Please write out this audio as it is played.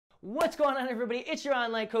What's going on, everybody? It's your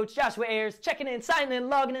online coach, Joshua Ayers, checking in, signing in,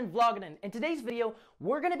 logging in, vlogging in. In today's video,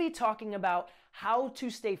 we're going to be talking about how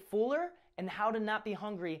to stay fuller and how to not be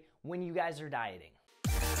hungry when you guys are dieting.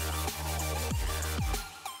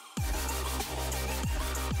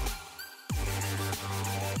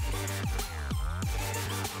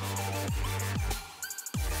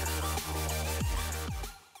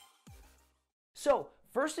 So,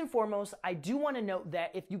 first and foremost, I do want to note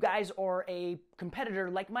that if you guys are a competitor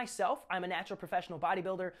like myself, I'm a natural professional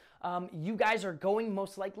bodybuilder, you guys are going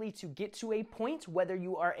most likely to get to a point, whether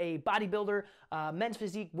you are a bodybuilder, men's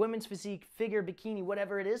physique, women's physique, figure, bikini,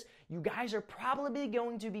 whatever it is, you guys are probably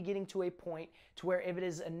going to be getting to a point to where if it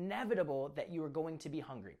is inevitable that you are going to be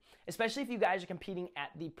hungry, especially if you guys are competing at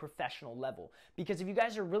the professional level. Because if you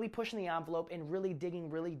guys are really pushing the envelope and really digging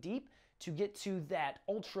really deep to get to that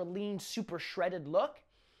ultra lean, super shredded look,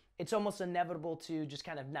 it's almost inevitable to just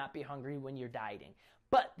kind of not be hungry when you're dieting.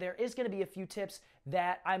 But there is going to be a few tips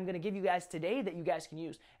that I'm going to give you guys today that you guys can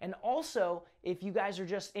use. And also, if you guys are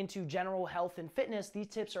just into general health and fitness, these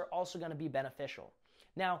tips are also going to be beneficial.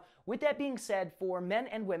 Now, with that being said, for men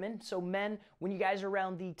and women, so men, when you guys are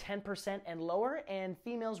around the 10% and lower, and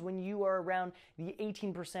females, when you are around the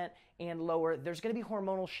 18% and lower, there's going to be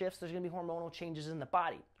hormonal shifts, there's going to be hormonal changes in the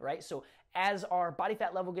body, right? So as our body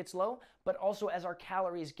fat level gets low, but also as our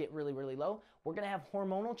calories get really, really low, we're going to have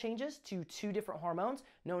hormonal changes to two different hormones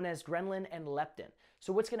known as ghrelin and leptin.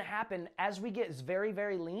 So what's going to happen as we get very,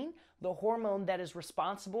 very lean, the hormone that is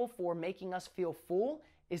responsible for making us feel full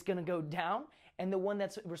is going to go down, and the one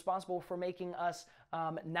that's responsible for making us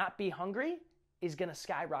not be hungry is going to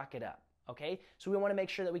skyrocket up, okay? So we want to make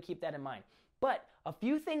sure that we keep that in mind. But a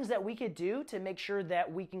few things that we could do to make sure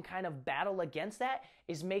that we can kind of battle against that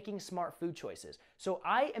is making smart food choices. So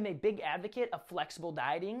I am a big advocate of flexible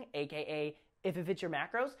dieting, aka if it fits your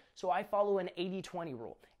macros. So I follow an 80-20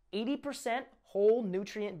 rule. 80% whole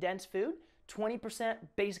nutrient-dense food, 20%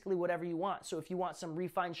 basically whatever you want. So if you want some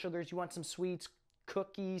refined sugars, you want some sweets,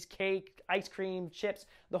 cookies, cake, ice cream, chips,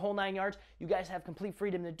 the whole 9 yards, you guys have complete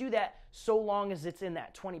freedom to do that so long as it's in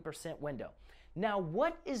that 20% window. Now,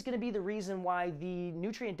 what is going to be the reason why the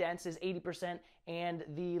nutrient dense is 80% and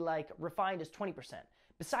the refined is 20%?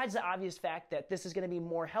 Besides the obvious fact that this is going to be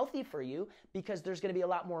more healthy for you because there's going to be a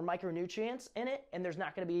lot more micronutrients in it and there's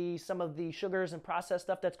not going to be some of the sugars and processed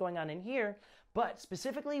stuff that's going on in here. But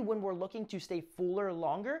specifically when we're looking to stay fuller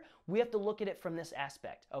longer, we have to look at it from this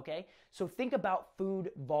aspect, okay? So think about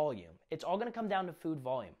food volume. It's all going to come down to food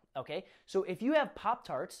volume, okay? So if you have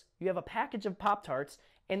Pop-Tarts, you have a package of Pop-Tarts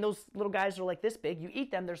and those little guys are like this big, you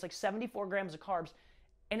eat them, there's like 74 grams of carbs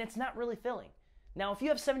and it's not really filling. Now, if you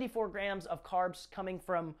have 74 grams of carbs coming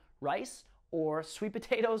from rice or sweet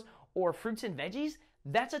potatoes or fruits and veggies,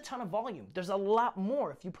 that's a ton of volume. There's a lot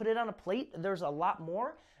more. If you put it on a plate, there's a lot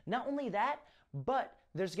more. Not only that, but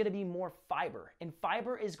there's going to be more fiber. And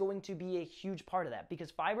fiber is going to be a huge part of that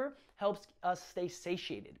because fiber helps us stay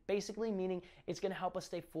satiated, basically meaning it's going to help us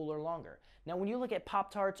stay fuller longer. Now, when you look at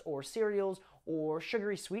Pop-Tarts or cereals or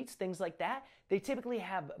sugary sweets, things like that, they typically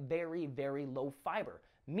have very, very low fiber,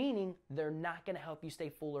 meaning they're not going to help you stay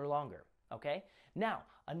fuller longer. Okay? Now,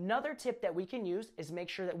 another tip that we can use is make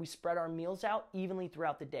sure that we spread our meals out evenly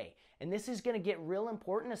throughout the day. And this is going to get real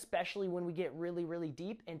important, especially when we get really, really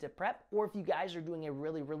deep into prep or if you guys are doing a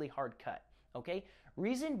really, really hard cut. Okay?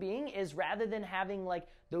 Reason being is rather than having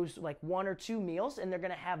those one or two meals and they're going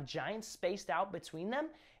to have giants spaced out between them,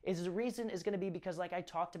 is the reason is going to be because like I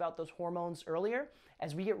talked about those hormones earlier,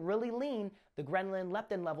 as we get really lean, the ghrelin,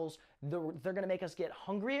 leptin levels, they're going to make us get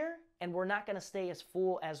hungrier and we're not going to stay as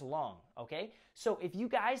full as long, okay? So if you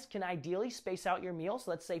guys can ideally space out your meals,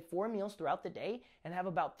 let's say 4 meals throughout the day and have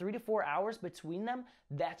about 3 to 4 hours between them,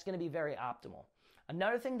 that's going to be very optimal.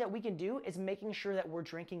 Another thing that we can do is making sure that we're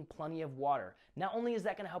drinking plenty of water. Not only is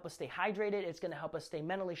that going to help us stay hydrated, it's going to help us stay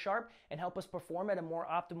mentally sharp and help us perform at a more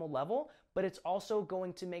optimal level, but it's also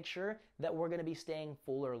going to make sure that we're going to be staying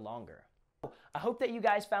fuller longer. I hope that you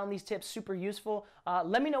guys found these tips super useful.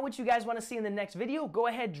 Let me know what you guys want to see in the next video. Go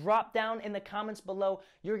ahead, drop down in the comments below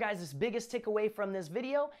your guys' biggest takeaway from this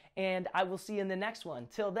video, and I will see you in the next one.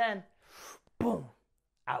 Till then, boom,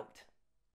 out.